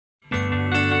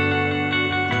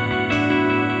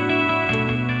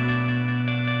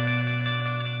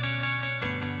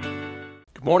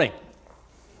Good morning.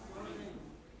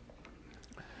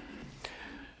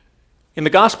 In the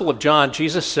Gospel of John,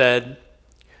 Jesus said,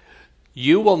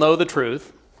 "You will know the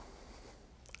truth,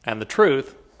 and the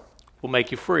truth will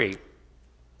make you free."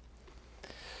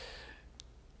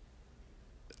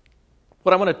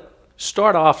 What I want to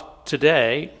start off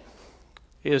today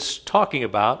is talking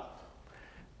about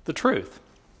the truth.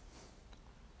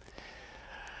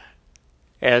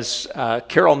 As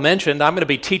Carol mentioned, I'm going to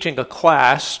be teaching a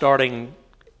class starting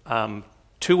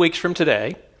 2 weeks from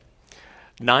today,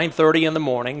 9:30 in the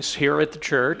mornings here at the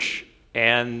church,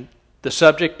 and the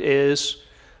subject is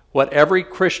what every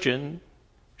Christian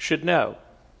should know.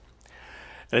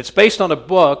 And it's based on a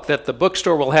book that the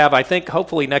bookstore will have, I think,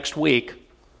 hopefully next week,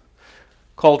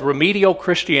 called Remedial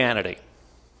Christianity.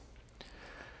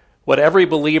 What every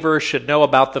believer should know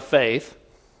about the faith,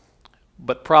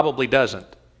 but probably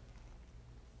doesn't.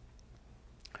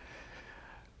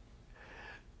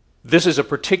 This is a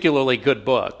particularly good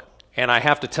book, and I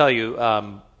have to tell you,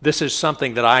 this is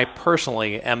something that I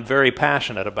personally am very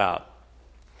passionate about.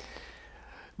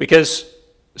 Because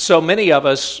so many of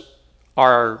us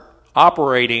are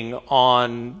operating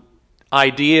on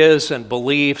ideas and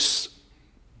beliefs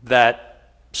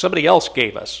that somebody else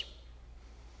gave us.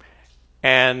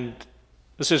 And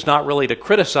this is not really to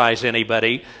criticize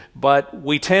anybody, but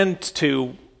we tend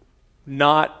to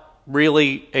not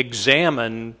really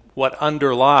examine what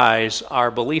underlies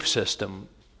our belief system.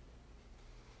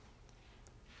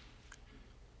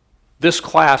 This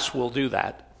class will do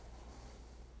that.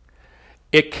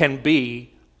 It can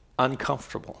be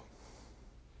uncomfortable.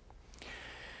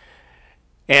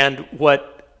 And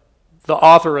what the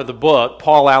author of the book,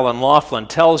 Paul Allen Laughlin,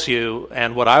 tells you,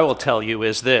 and what I will tell you,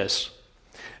 is this: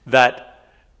 that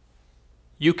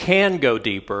you can go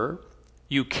deeper,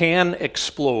 you can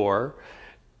explore,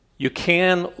 you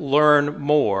can learn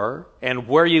more, and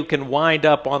where you can wind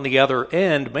up on the other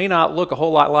end may not look a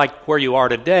whole lot like where you are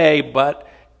today, but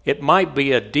it might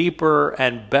be a deeper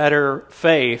and better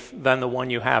faith than the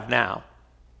one you have now.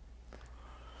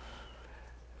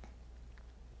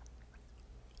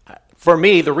 For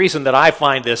me, the reason that I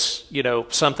find this,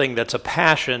 something that's a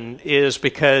passion is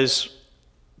because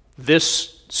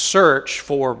this search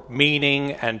for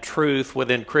meaning and truth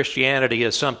within Christianity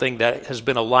is something that has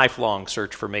been a lifelong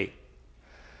search for me.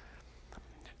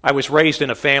 I was raised in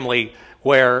a family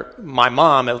where my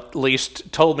mom at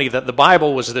least told me that the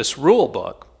Bible was this rule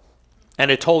book,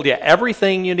 and it told you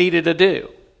everything you needed to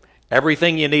do,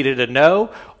 everything you needed to know,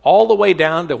 all the way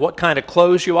down to what kind of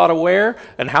clothes you ought to wear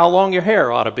and how long your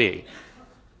hair ought to be.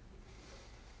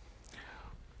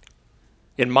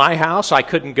 In my house, I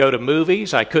couldn't go to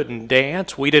movies, I couldn't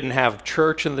dance, we didn't have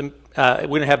church we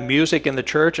didn't have music in the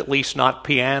church, at least not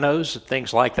pianos,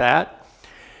 things like that.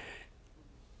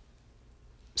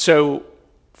 So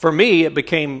for me, it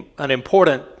became an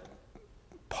important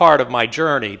part of my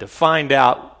journey to find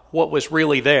out what was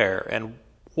really there and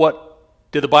what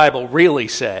did the Bible really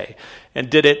say,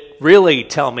 and did it really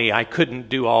tell me I couldn't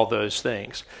do all those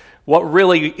things? What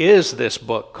really is this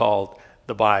book called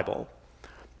the Bible?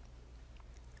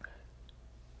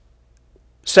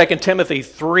 2 Timothy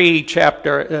 3,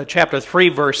 chapter 3,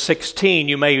 verse 16,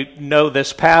 you may know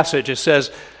this passage. It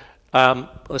says,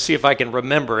 let's see if I can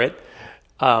remember it.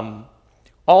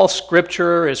 All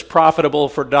Scripture is profitable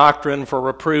for doctrine, for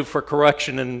reproof, for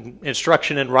correction, and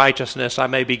instruction in righteousness. I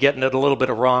may be getting it a little bit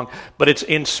wrong, but it's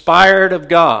inspired of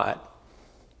God.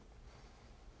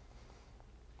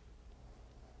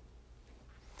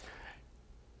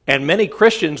 And many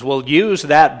Christians will use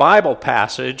that Bible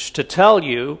passage to tell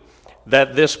you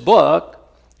that this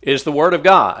book is the Word of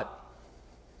God.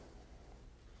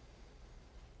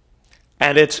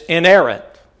 And it's inerrant.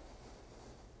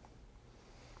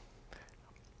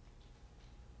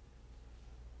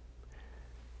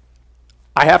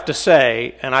 I have to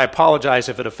say, and I apologize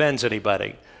if it offends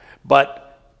anybody,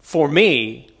 but for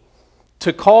me,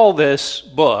 to call this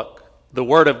book the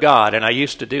Word of God, and I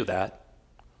used to do that,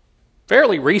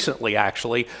 fairly recently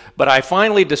actually, but I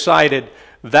finally decided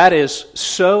that is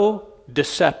so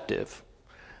deceptive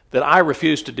that I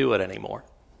refuse to do it anymore.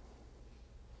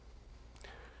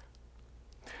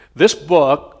 This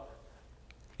book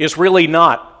is really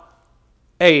not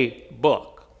a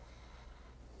book.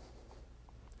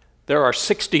 There are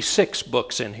 66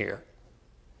 books in here.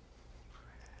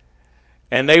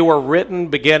 And they were written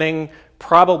beginning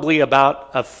probably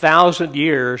about 1,000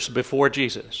 years before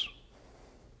Jesus,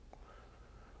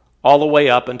 all the way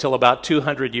up until about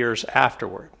 200 years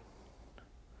afterward.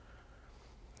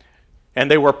 And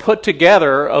they were put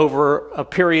together over a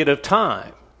period of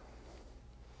time.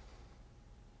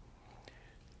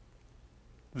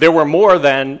 There were more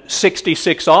than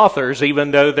 66 authors,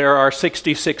 even though there are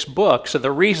 66 books. And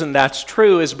the reason that's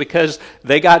true is because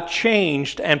they got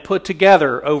changed and put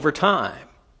together over time.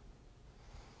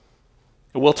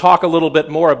 We'll talk a little bit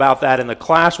more about that in the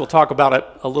class. We'll talk about it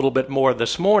a little bit more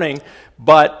this morning.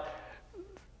 But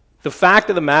the fact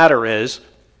of the matter is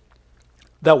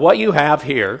that what you have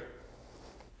here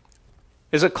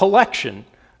is a collection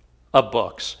of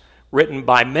books written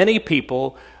by many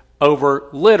people over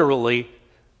literally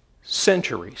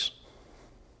centuries.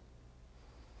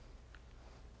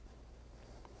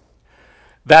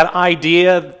 That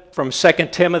idea from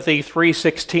 2 Timothy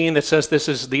 3:16 that says this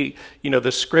is the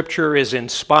scripture is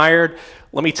inspired,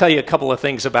 let me tell you a couple of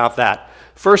things about that.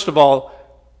 First of all,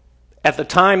 at the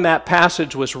time that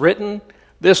passage was written,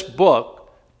 this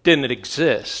book didn't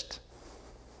exist.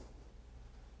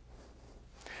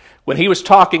 When he was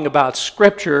talking about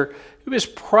scripture, he was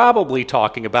probably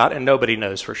talking about, and nobody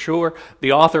knows for sure,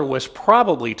 the author was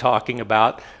probably talking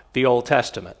about the Old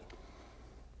Testament.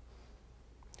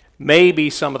 Maybe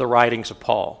some of the writings of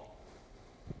Paul.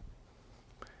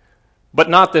 But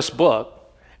not this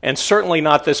book, and certainly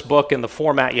not this book in the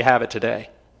format you have it today.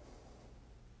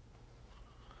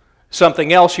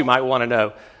 Something else you might want to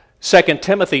know. 2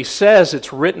 Timothy says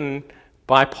it's written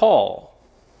by Paul.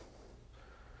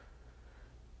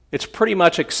 It's pretty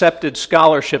much accepted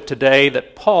scholarship today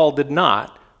that Paul did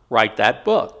not write that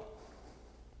book.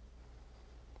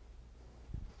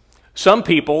 Some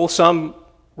people, some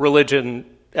religion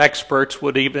experts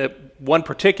would even, one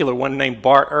particular one named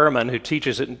Bart Ehrman, who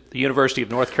teaches at the University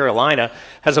of North Carolina,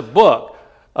 has a book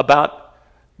about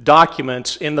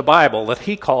documents in the Bible that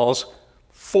he calls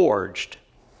forged.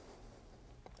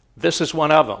 This is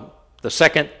one of them. The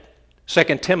second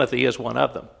Timothy is one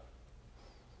of them.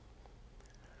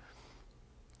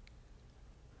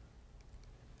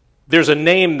 There's a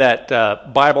name that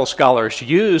Bible scholars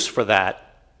use for that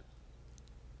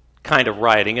kind of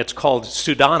writing. It's called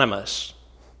pseudonymous,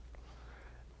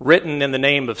 written in the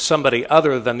name of somebody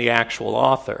other than the actual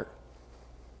author.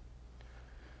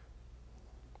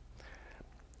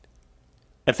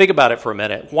 And think about it for a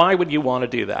minute. Why would you want to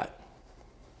do that?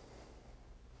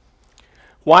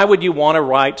 Why would you want to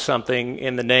write something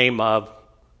in the name of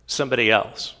somebody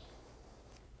else?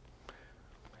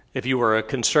 If you were a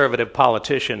conservative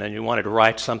politician and you wanted to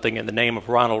write something in the name of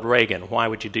Ronald Reagan, why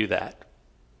would you do that?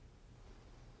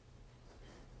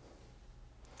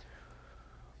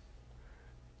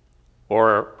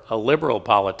 Or a liberal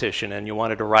politician and you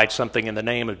wanted to write something in the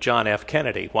name of John F.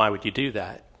 Kennedy, why would you do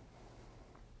that?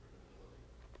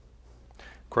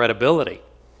 Credibility,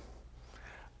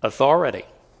 authority.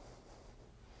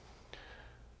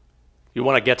 You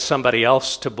want to get somebody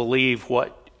else to believe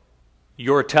what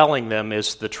you're telling them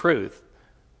is the truth,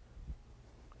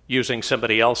 using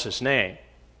somebody else's name.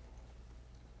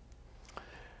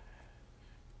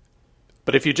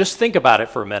 But if you just think about it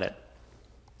for a minute,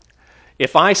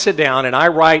 if I sit down and I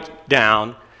write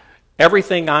down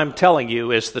everything I'm telling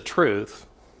you is the truth,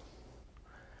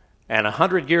 and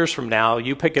 100 years from now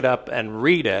you pick it up and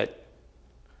read it,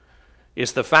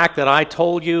 is the fact that I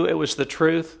told you it was the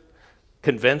truth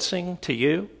convincing to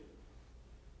you?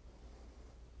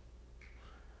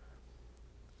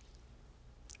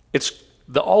 It's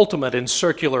the ultimate in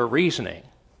circular reasoning,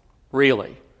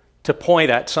 really, to point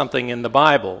at something in the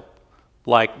Bible,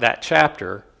 like that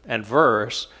chapter and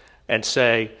verse, and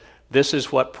say, this is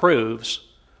what proves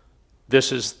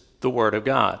this is the Word of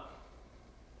God.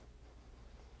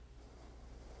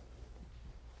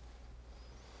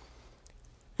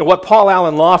 And what Paul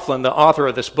Allen Laughlin, the author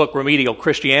of this book, Remedial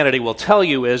Christianity, will tell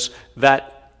you is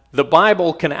that the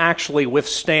Bible can actually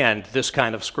withstand this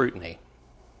kind of scrutiny.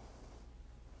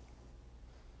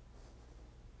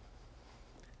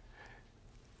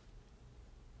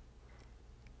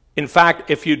 In fact,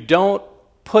 if you don't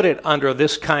put it under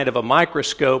this kind of a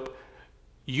microscope,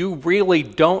 you really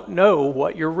don't know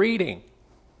what you're reading.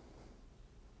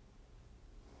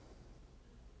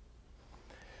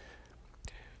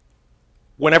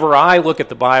 Whenever I look at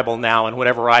the Bible now and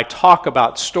whenever I talk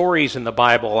about stories in the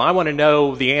Bible, I want to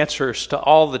know the answers to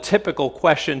all the typical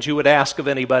questions you would ask of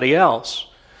anybody else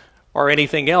or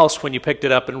anything else when you picked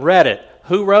it up and read it.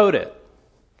 Who wrote it?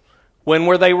 When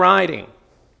were they writing?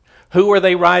 Who were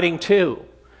they writing to?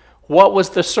 What was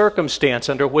the circumstance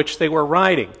under which they were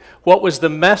writing? What was the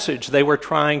message they were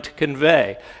trying to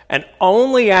convey? And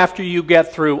only after you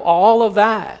get through all of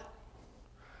that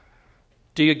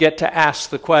do you get to ask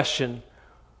the question,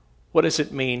 what does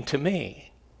it mean to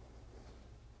me?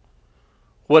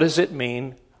 What does it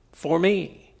mean for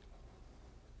me?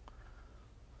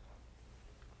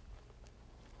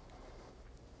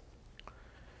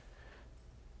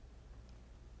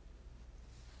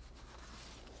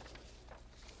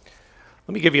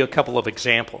 Let me give you a couple of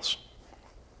examples.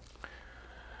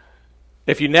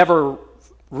 If you never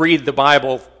read the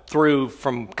Bible through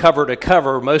from cover to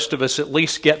cover, most of us at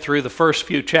least get through the first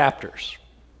few chapters.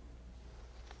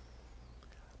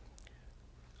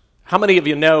 How many of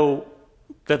you know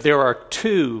that there are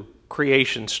 2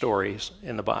 creation stories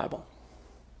in the Bible?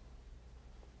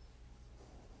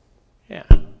 Yeah.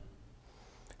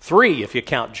 3 if you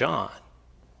count John.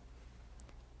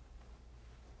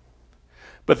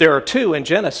 But there are 2 in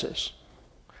Genesis.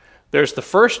 There's the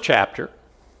first chapter,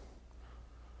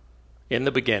 in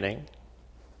the beginning,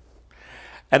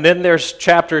 and then there's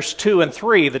chapters 2 and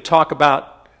 3 that talk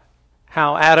about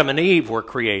how Adam and Eve were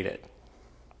created.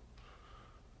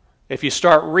 If you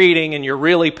start reading and you're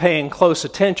really paying close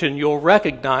attention, you'll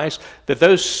recognize that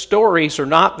those stories are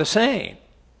not the same.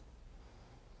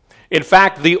 In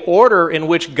fact, the order in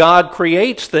which God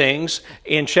creates things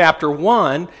in chapter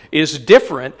 1 is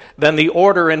different than the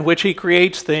order in which he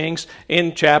creates things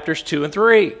in chapters 2 and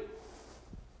 3.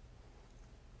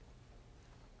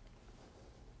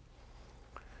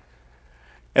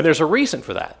 And there's a reason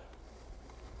for that.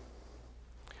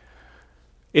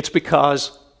 It's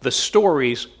because the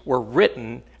stories were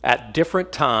written at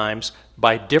different times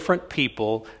by different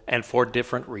people and for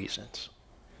different reasons.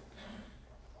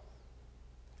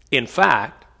 In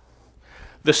fact,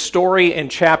 the story in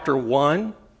chapter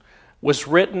 1 was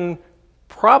written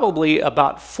probably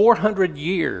about 400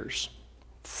 years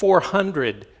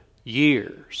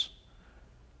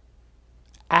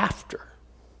after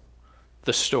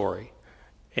the story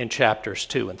in chapters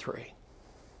 2 and 3.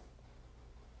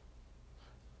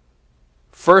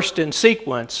 First in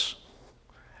sequence,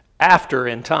 after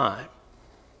in time.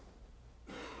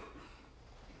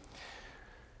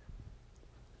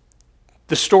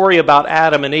 The story about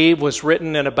Adam and Eve was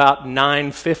written in about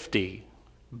 950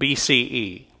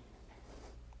 BCE.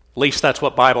 At least that's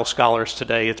what Bible scholars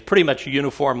today, it's pretty much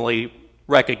uniformly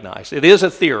recognized. It is a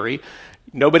theory.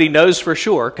 Nobody knows for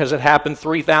sure because it happened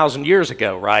 3,000 years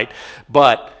ago, right?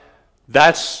 But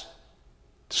that's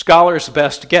scholars'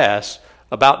 best guess.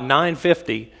 About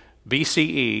 950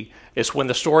 BCE is when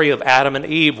the story of Adam and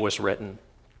Eve was written.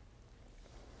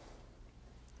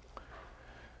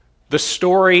 The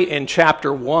story in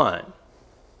chapter 1,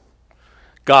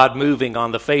 God moving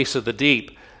on the face of the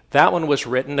deep, that one was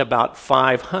written about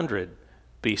 500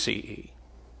 BCE.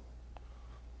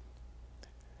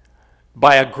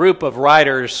 By a group of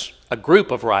writers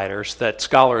that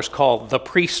scholars call the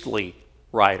priestly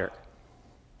writer.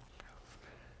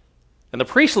 And the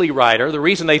priestly writer, the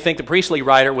reason they think the priestly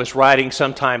writer was writing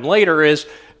sometime later is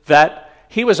that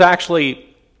he was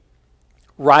actually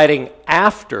writing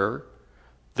after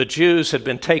the Jews had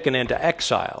been taken into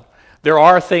exile. There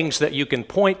are things that you can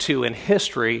point to in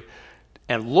history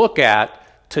and look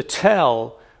at to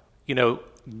tell,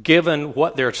 given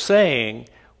what they're saying,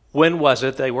 when was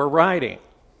it they were writing.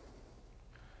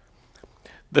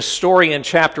 The story in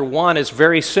chapter 1 is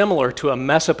very similar to a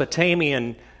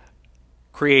Mesopotamian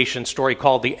creation story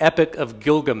called the Epic of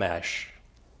Gilgamesh.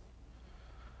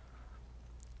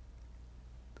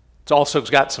 It's also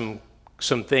got some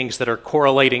things that are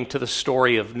correlating to the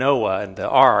story of Noah and the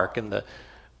ark and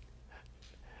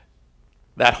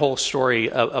that whole story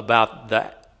about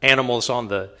the animals on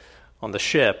the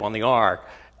ship, on the ark.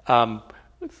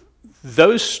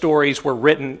 Those stories were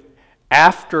written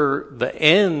after the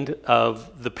end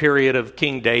of the period of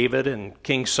King David and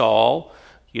King Saul.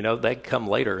 They come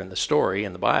later in the story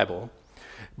in the Bible.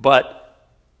 But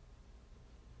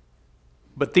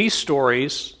these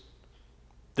stories,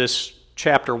 this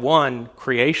chapter 1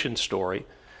 creation story,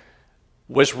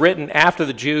 was written after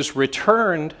the Jews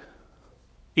returned,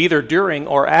 either during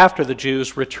or after the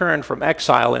Jews returned from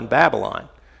exile in Babylon,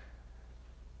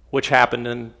 which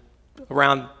happened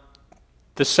around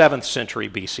the 7th century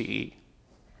BCE.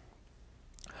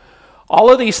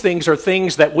 All of these things are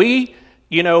things that we,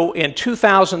 in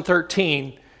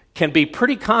 2013 can be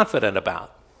pretty confident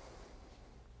about.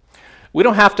 We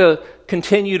don't have to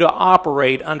continue to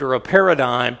operate under a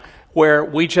paradigm where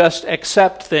we just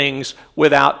accept things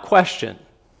without question.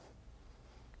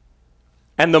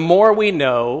 And the more we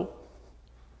know,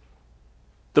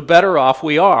 the better off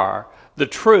we are. The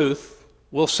truth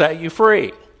will set you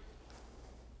free.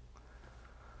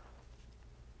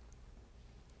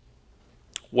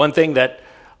 One thing that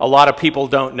a lot of people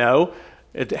don't know,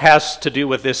 it has to do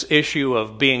with this issue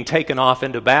of being taken off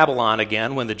into Babylon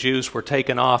again when the Jews were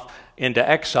taken off into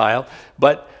exile.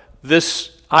 But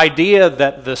this idea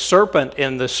that the serpent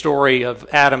in the story of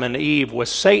Adam and Eve was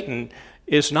Satan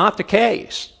is not the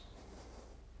case.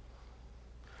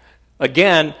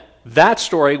 Again, that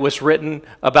story was written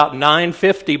about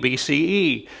 950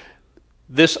 BCE.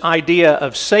 this idea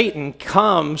of Satan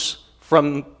comes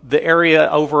from the area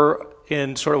over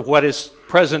in sort of what is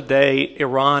present-day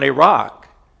Iran, Iraq.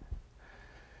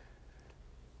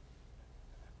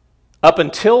 Up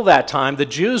until that time, the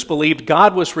Jews believed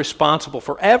God was responsible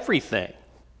for everything.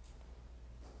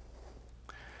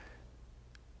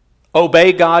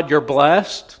 Obey God, you're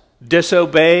blessed.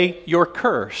 Disobey, you're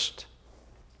cursed.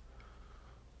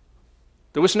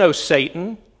 There was no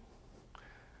Satan.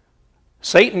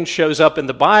 Satan shows up in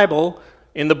the Bible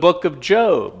in the book of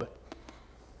Job.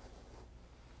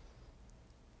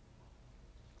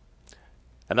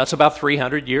 And that's about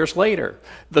 300 years later.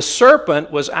 The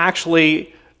serpent was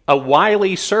actually a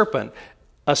wily serpent,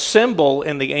 a symbol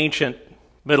in the ancient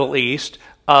Middle East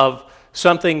of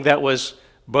something that was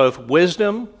both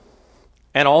wisdom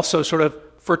and also sort of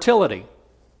fertility.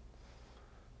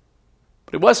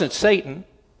 But it wasn't Satan.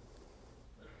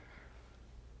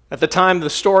 At the time the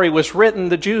story was written,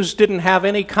 the Jews didn't have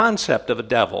any concept of a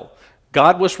devil.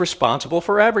 God was responsible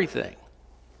for everything.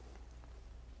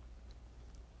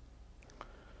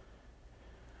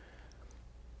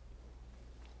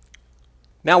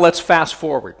 Now let's fast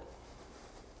forward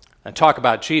and talk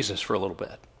about Jesus for a little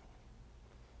bit.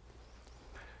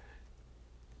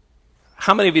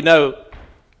 How many of you know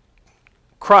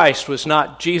Christ was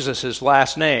not Jesus'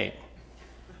 last name?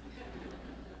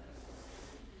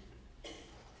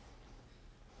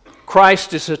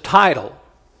 Christ is a title.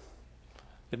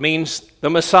 It means the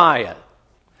Messiah.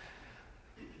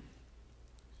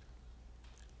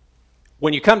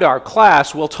 When you come to our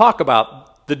class, we'll talk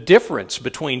about the difference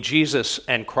between Jesus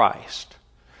and Christ.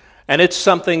 And it's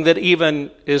something that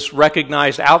even is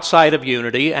recognized outside of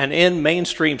unity, and in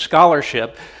mainstream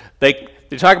scholarship, they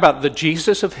talk about the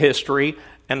Jesus of history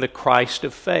and the Christ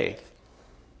of faith.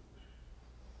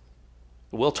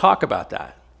 We'll talk about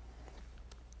that.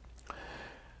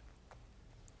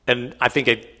 And I think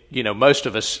most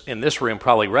of us in this room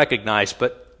probably recognize,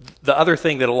 but the other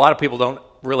thing that a lot of people don't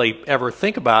really ever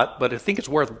think about, but I think it's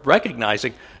worth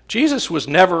recognizing, Jesus was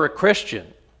never a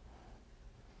Christian.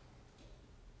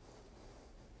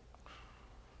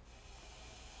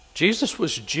 Jesus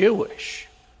was Jewish.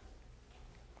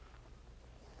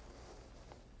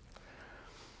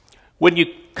 When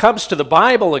you comes to the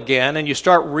Bible again and you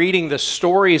start reading the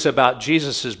stories about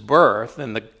Jesus' birth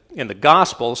in the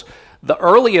Gospels, the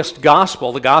earliest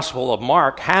gospel, the Gospel of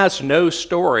Mark, has no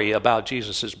story about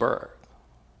Jesus' birth.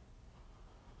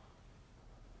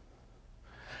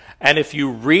 And if you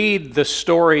read the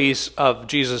stories of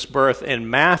Jesus' birth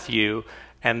in Matthew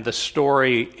and the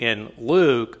story in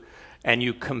Luke, and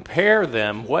you compare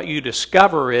them, what you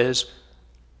discover is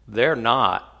they're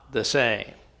not the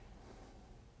same.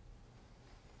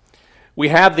 We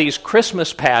have these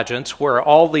Christmas pageants where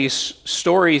all these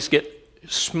stories get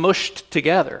smushed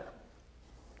together.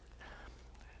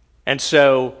 And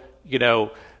so,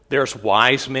 there's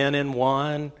wise men in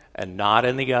one and not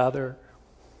in the other.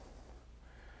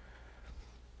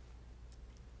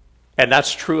 And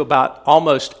that's true about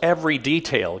almost every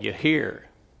detail you hear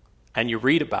and you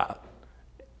read about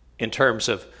in terms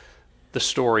of the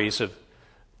stories of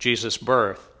Jesus'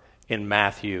 birth in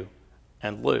Matthew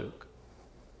and Luke.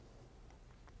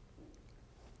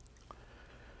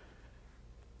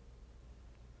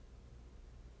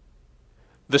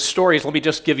 The stories, let me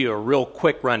just give you a real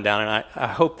quick rundown, and I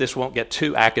hope this won't get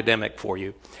too academic for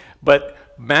you. But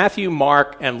Matthew,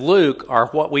 Mark, and Luke are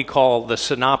what we call the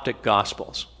synoptic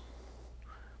gospels.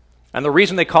 And the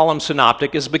reason they call them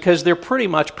synoptic is because they're pretty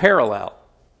much parallel.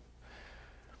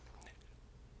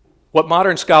 What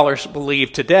modern scholars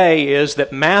believe today is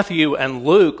that Matthew and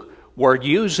Luke were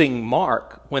using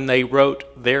Mark when they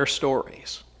wrote their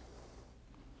stories.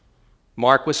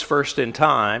 Mark was first in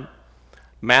time.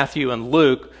 Matthew and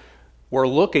Luke were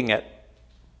looking at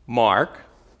Mark,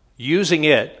 using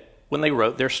it when they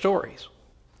wrote their stories.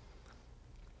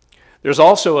 There's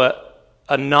also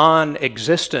a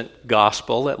non-existent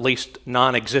gospel, at least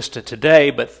non-existent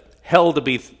today, but held to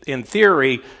be, in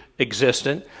theory,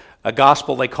 existent, a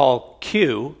gospel they call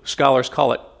Q. Scholars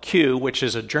call it Q, which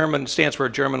is stands for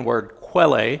a German word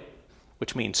Quelle,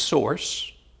 which means source.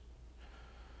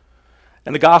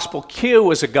 And the gospel Q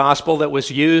was a gospel that was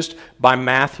used by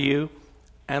Matthew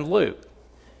and Luke.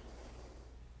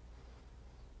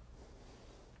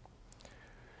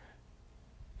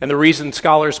 And the reason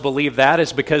scholars believe that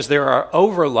is because there are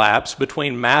overlaps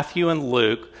between Matthew and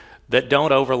Luke that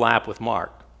don't overlap with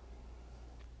Mark.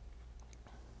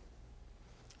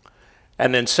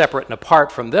 And then separate and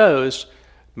apart from those,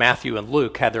 Matthew and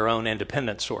Luke had their own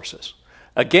independent sources.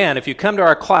 Again, if you come to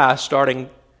our class starting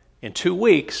in 2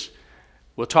 weeks,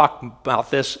 we'll talk about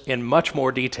this in much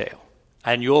more detail.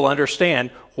 And you'll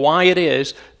understand why it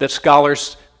is that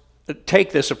scholars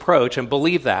take this approach and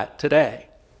believe that today.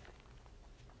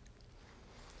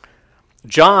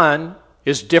 John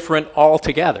is different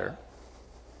altogether.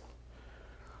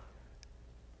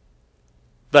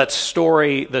 That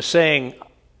story, the saying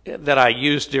that I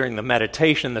used during the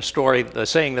meditation, the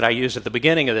saying that I used at the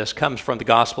beginning of this comes from the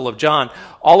Gospel of John.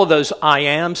 All of those I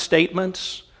am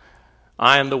statements,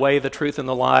 I am the way, the truth, and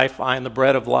the life, I am the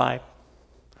bread of life,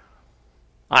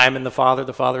 I am in the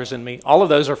Father is in me. All of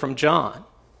those are from John.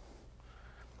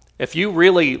 If you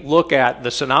really look at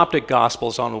the synoptic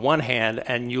Gospels on the one hand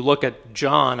and you look at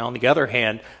John on the other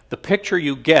hand, the picture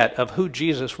you get of who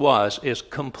Jesus was is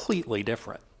completely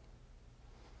different.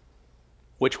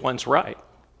 Which one's right?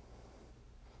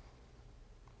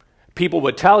 People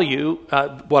would tell you,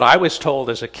 what I was told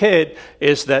as a kid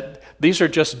is that these are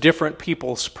just different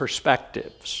people's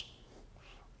perspectives.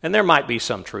 And there might be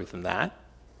some truth in that.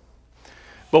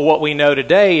 But what we know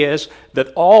today is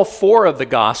that all four of the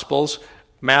Gospels,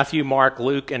 Matthew, Mark,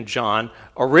 Luke, and John,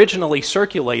 originally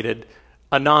circulated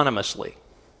anonymously.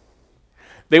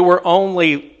 They were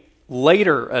only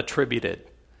later attributed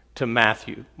to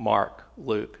Matthew, Mark,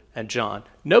 Luke, and John.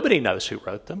 Nobody knows who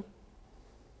wrote them.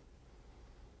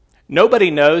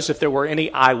 Nobody knows if there were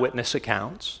any eyewitness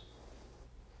accounts.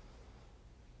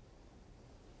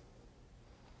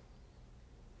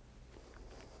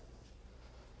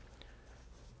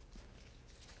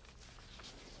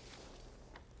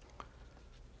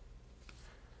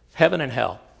 Heaven and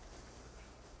hell.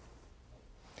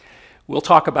 We'll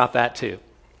talk about that too.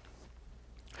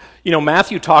 You know,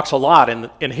 Matthew talks a lot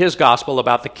in his gospel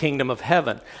about the kingdom of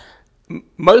heaven.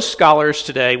 Most scholars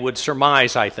today would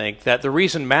surmise, I think, that the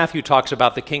reason Matthew talks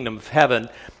about the kingdom of heaven,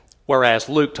 whereas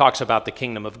Luke talks about the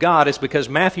kingdom of God, is because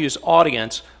Matthew's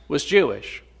audience was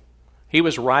Jewish. He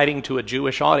was writing to a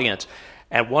Jewish audience.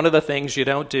 And one of the things you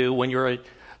don't do when you're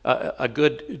a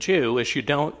good Jew is you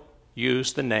don't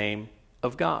use the name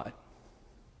of God.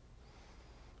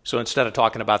 So instead of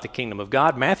talking about the kingdom of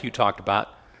God, Matthew talked about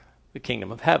the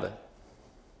kingdom of heaven.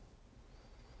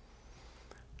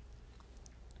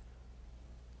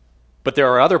 But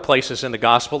there are other places in the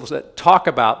Gospels that talk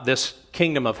about this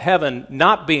kingdom of heaven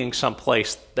not being some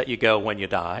place that you go when you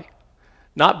die,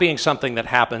 not being something that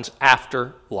happens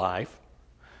after life.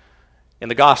 In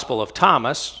the Gospel of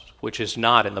Thomas, which is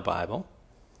not in the Bible,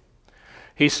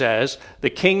 he says, the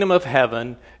kingdom of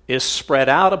heaven is spread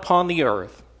out upon the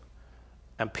earth,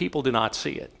 and people do not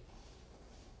see it.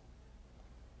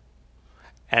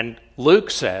 And Luke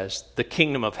says, the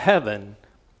kingdom of heaven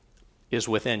is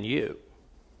within you.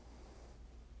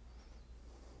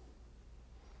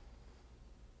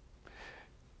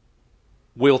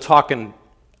 We'll talk in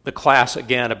the class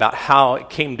again about how it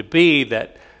came to be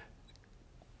that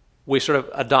we sort of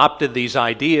adopted these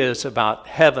ideas about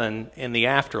heaven in the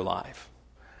afterlife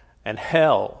and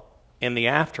hell in the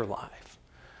afterlife.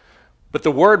 But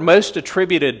the word most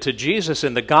attributed to Jesus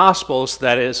in the Gospels,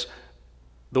 that is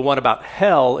the one about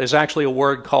hell, is actually a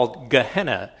word called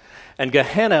Gehenna. And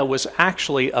Gehenna was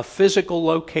actually a physical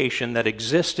location that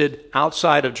existed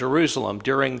outside of Jerusalem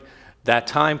during that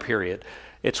time period.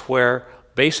 It's where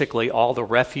basically all the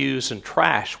refuse and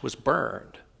trash was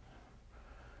burned.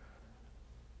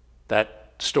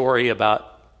 That story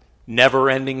about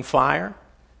never-ending fire,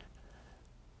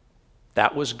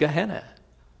 that was Gehenna.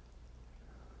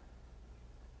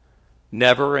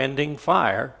 Never-ending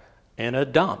fire in a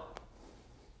dump.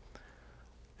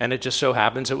 And it just so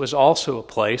happens it was also a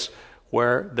place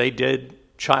where they did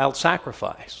child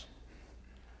sacrifice.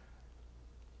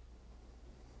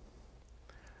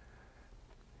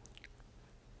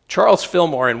 Charles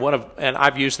Fillmore, and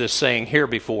I've used this saying here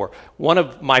before, one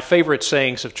of my favorite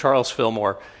sayings of Charles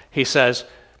Fillmore, he says,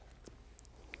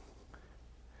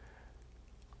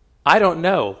 I don't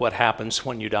know what happens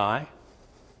when you die,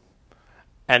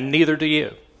 and neither do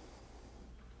you.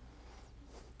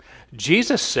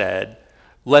 Jesus said,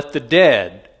 let the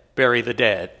dead bury the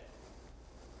dead.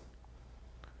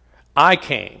 I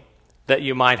came that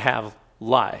you might have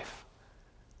life,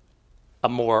 a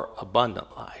more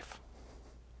abundant life.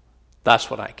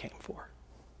 That's what I came for.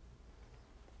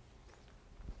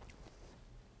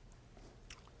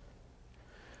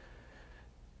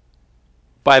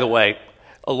 By the way,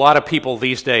 a lot of people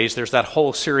these days, there's that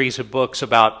whole series of books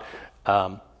about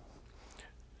the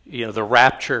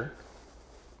rapture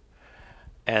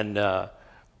and the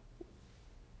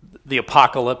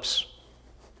apocalypse.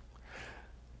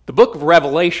 The book of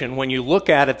Revelation, when you look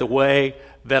at it the way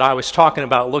that I was talking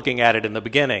about looking at it in the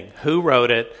beginning, who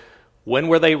wrote it, when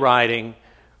were they writing,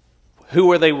 who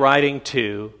were they writing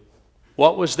to,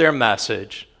 what was their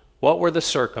message, what were the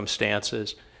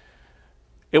circumstances,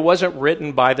 It wasn't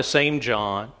written by the same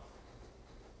John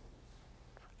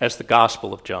as the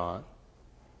Gospel of John.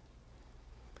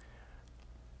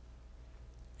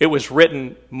 It was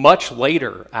written much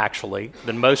later, actually,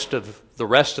 than most of the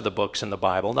rest of the books in the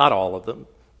Bible. Not all of them,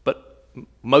 but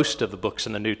most of the books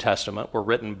in the New Testament were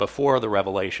written before the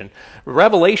Revelation.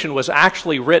 Revelation was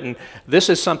actually written, this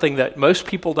is something that most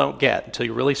people don't get until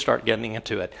you really start getting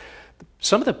into it.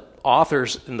 Some of the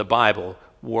authors in the Bible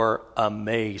were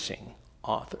amazing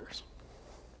authors.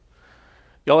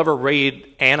 Y'all ever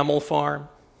read Animal Farm?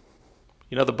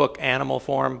 You know the book Animal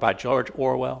Farm by George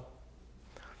Orwell?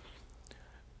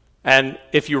 And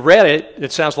if you read it,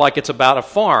 it sounds like it's about a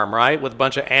farm, right? With a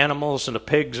bunch of animals and a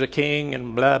pig's a king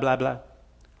and blah, blah, blah.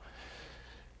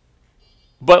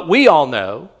 But we all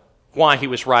know why he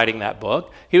was writing that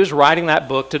book. He was writing that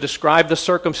book to describe the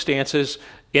circumstances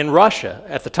in Russia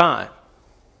at the time.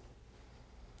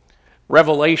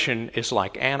 Revelation is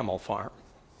like Animal Farm.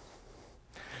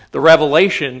 The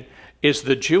Revelation is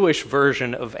the Jewish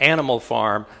version of Animal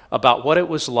Farm about what it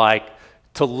was like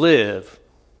to live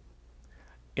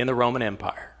in the Roman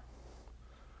Empire,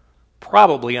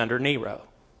 probably under Nero.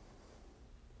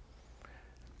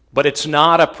 But it's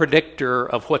not a predictor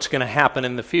of what's going to happen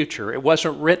in the future. It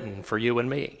wasn't written for you and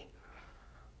me.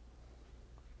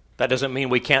 That doesn't mean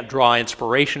we can't draw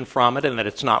inspiration from it and that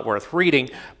it's not worth reading,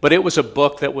 but it was a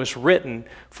book that was written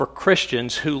for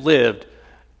Christians who lived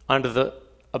under the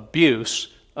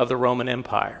abuse of the Roman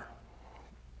Empire.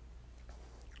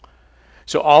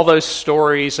 So all those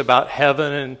stories about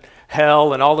heaven and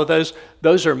hell and all of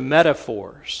those are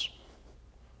metaphors.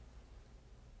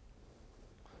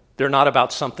 They're not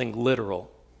about something literal.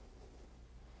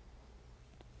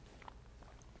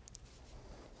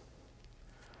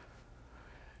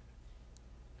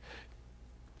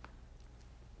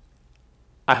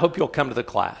 I hope you'll come to the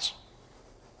class.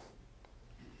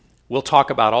 We'll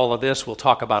talk about all of this. We'll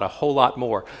talk about a whole lot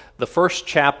more. The first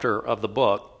chapter of the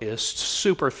book is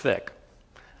super thick,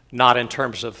 not in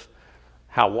terms of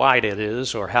how wide it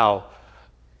is or how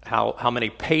many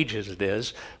pages it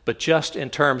is, but just in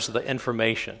terms of the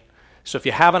information. So if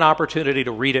you have an opportunity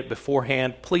to read it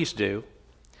beforehand, please do.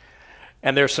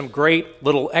 And there's some great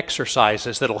little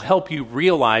exercises that'll help you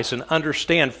realize and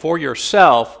understand for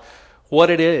yourself what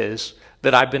it is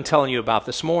that I've been telling you about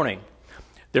this morning.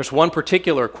 There's one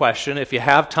particular question. If you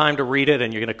have time to read it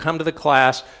and you're going to come to the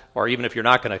class, or even if you're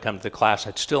not going to come to the class,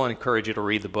 I'd still encourage you to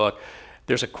read the book.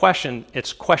 There's a question,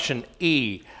 it's question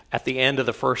E at the end of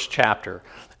the first chapter.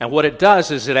 And what it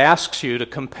does is it asks you to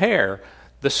compare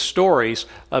the stories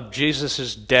of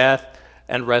Jesus' death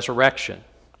and resurrection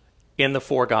in the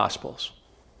four Gospels.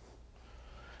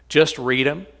 Just read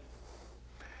them.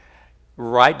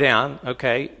 Write down,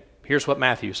 okay, here's what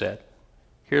Matthew said.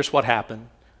 Here's what happened.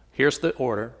 Here's the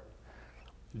order.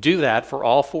 Do that for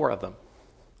all four of them.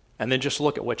 And then just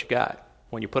look at what you got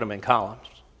when you put them in columns.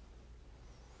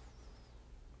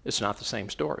 It's not the same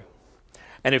story.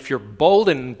 And if you're bold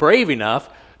and brave enough,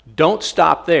 don't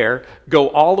stop there. Go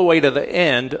all the way to the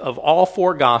end of all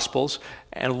four Gospels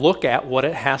and look at what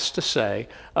it has to say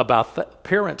about the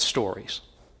appearance stories.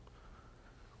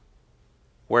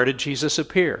 Where did Jesus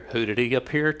appear? Who did he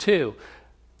appear to?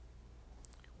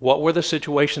 What were the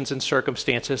situations and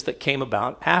circumstances that came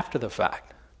about after the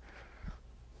fact?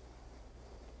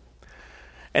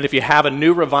 And if you have a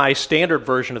New Revised Standard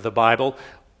Version of the Bible,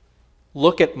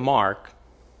 look at Mark,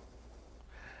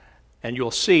 and you'll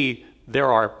see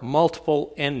there are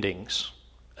multiple endings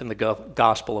in the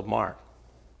Gospel of Mark.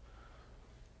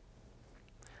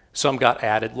 Some got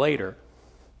added later.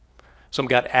 Some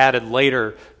got added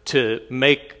later to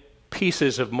make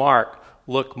pieces of Mark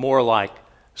look more like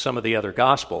some of the other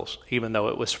Gospels, even though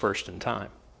it was first in time.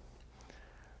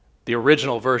 The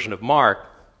original version of Mark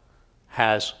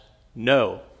has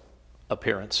no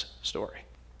appearance story.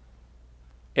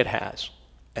 It has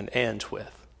and ends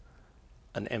with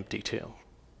an empty tomb.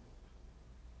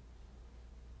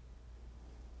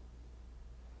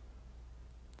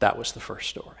 That was the first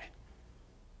story.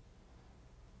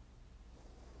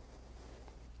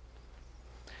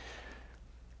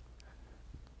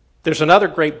 There's another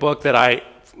great book that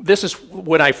this is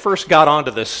when I first got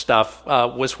onto this stuff,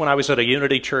 was when I was at a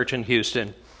Unity Church in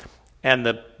Houston. And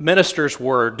the ministers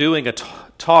were doing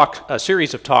a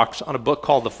series of talks on a book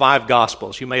called The Five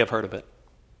Gospels. You may have heard of it.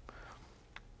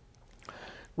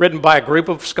 Written by a group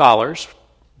of scholars,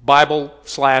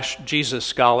 Bible/Jesus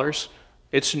scholars.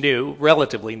 It's new,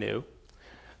 relatively new.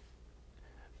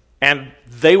 And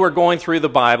they were going through the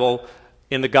Bible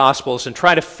in the Gospels and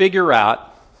trying to figure out,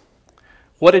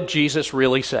 what did Jesus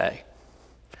really say?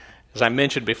 As I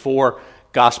mentioned before,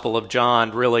 Gospel of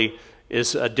John really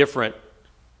is a different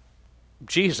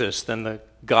Jesus than the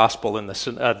gospel and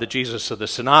the Jesus of the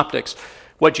synoptics.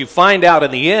 What you find out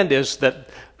in the end is that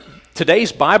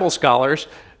today's Bible scholars,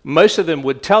 most of them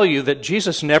would tell you that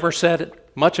Jesus never said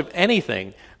much of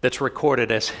anything that's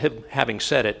recorded as him having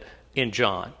said it in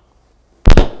John.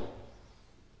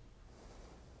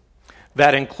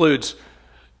 That includes,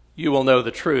 you will know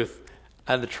the truth,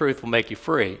 and the truth will make you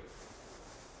free.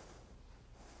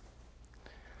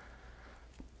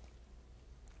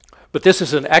 But this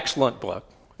is an excellent book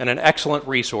and an excellent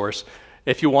resource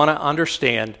if you want to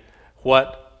understand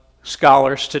what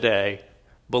scholars today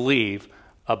believe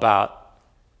about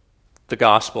the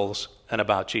Gospels and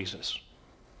about Jesus.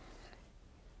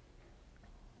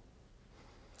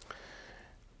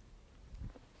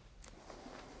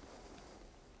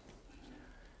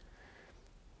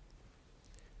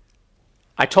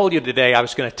 I told you today I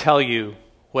was going to tell you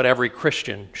what every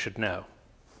Christian should know.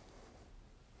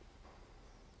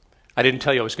 I didn't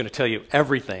tell you I was going to tell you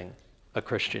everything a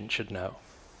Christian should know.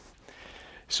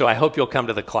 So I hope you'll come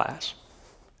to the class.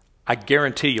 I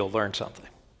guarantee you'll learn something.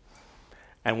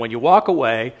 And when you walk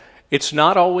away, it's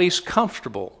not always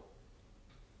comfortable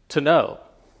to know,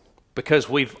 because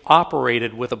we've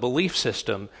operated with a belief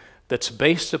system that's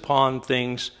based upon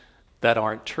things that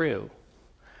aren't true.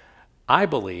 I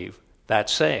believe that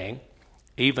saying,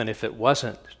 even if it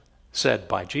wasn't said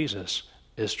by Jesus,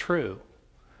 is true.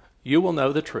 You will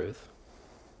know the truth,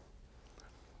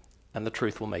 and the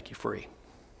truth will make you free.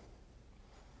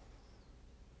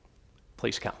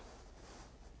 Please come.